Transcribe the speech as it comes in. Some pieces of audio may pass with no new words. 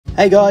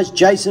Hey guys,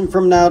 Jason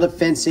from Nailed It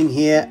Fencing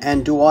here,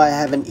 and do I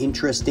have an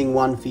interesting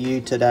one for you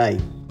today.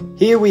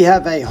 Here we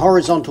have a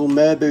horizontal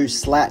Merbau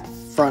slat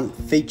front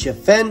feature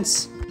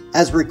fence.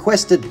 As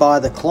requested by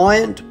the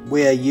client,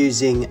 we are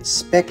using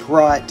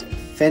SpecRite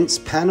fence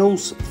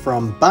panels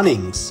from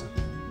Bunnings.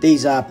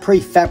 These are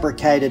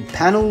prefabricated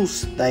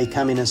panels. They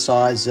come in a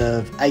size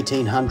of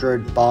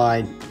 1800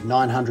 by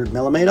 900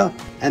 millimeter,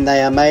 and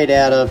they are made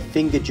out of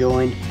finger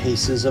joined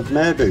pieces of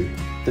Merbau.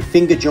 The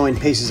finger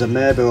joined pieces of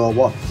Merbau are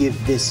what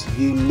give this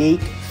unique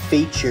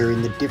feature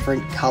in the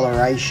different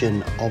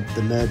coloration of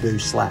the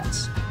Merbau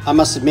slats. I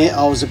must admit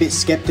I was a bit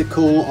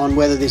skeptical on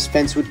whether this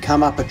fence would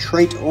come up a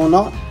treat or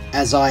not,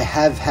 as I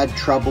have had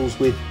troubles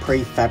with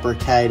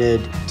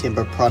prefabricated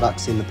timber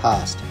products in the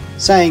past.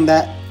 Saying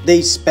that,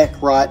 these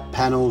SpecRite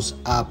panels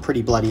are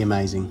pretty bloody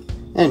amazing.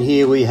 And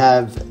here we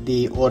have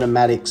the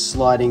automatic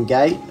sliding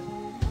gate.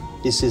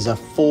 This is a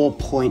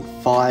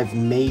 4.5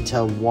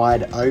 meter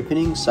wide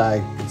opening,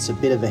 so it's a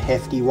bit of a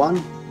hefty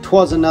one.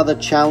 'Twas another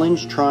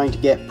challenge trying to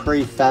get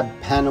prefab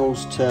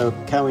panels to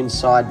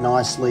coincide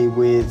nicely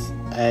with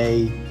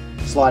a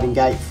sliding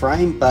gate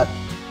frame, but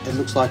it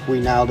looks like we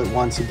nailed it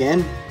once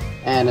again.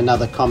 And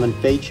another common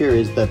feature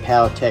is the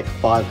Powertech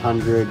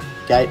 500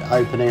 gate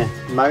opener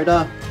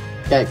motor.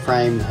 Gate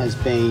frame has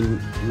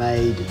been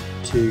made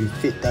to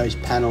fit those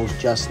panels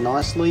just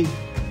nicely.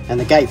 And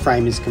the gate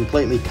frame is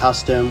completely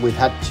custom. We've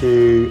had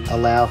to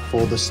allow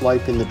for the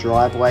slope in the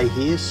driveway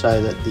here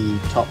so that the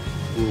top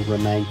will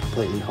remain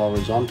completely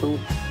horizontal.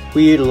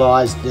 We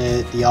utilised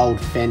the old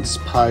fence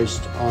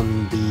post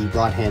on the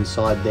right hand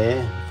side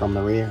there from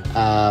the rear,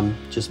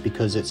 just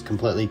because it's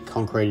completely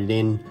concreted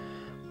in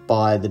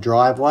by the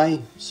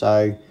driveway.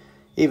 So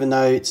even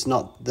though it's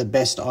not the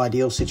best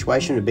ideal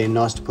situation, it'd been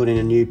nice to put in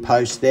a new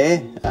post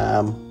there.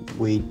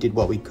 We did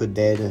what we could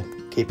there to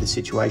keep the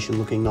situation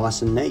looking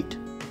nice and neat.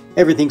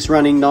 Everything's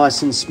running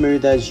nice and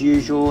smooth as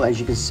usual. As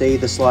you can see,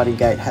 the sliding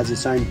gate has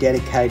its own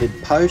dedicated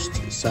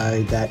post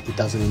so that it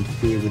doesn't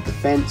interfere with the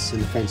fence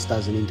and the fence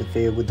doesn't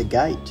interfere with the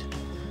gate.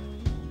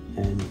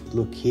 And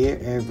look here,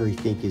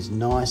 everything is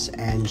nice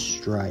and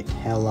straight.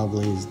 How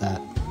lovely is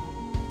that?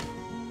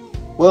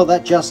 Well,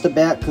 that just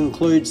about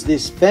concludes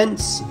this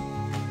fence.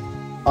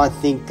 I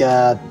think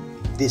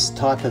this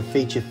type of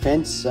feature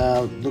fence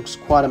looks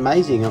quite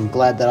amazing. I'm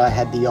glad that I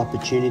had the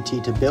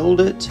opportunity to build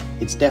it.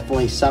 It's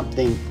definitely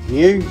something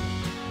new,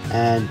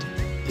 and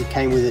it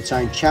came with its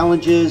own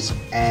challenges,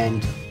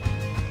 and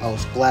I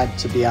was glad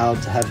to be able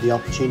to have the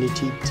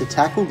opportunity to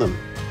tackle them.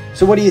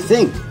 So what do you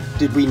think?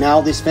 Did we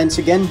nail this fence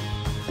again?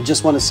 I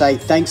just want to say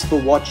thanks for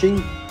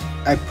watching.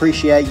 I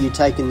appreciate you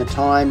taking the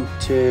time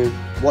to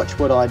watch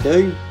what I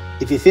do.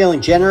 If you're feeling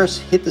generous,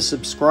 hit the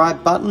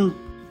subscribe button.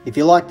 If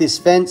you like this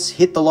fence,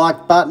 hit the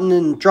like button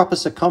and drop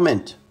us a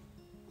comment.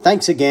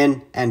 Thanks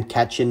again, and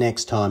catch you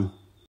next time.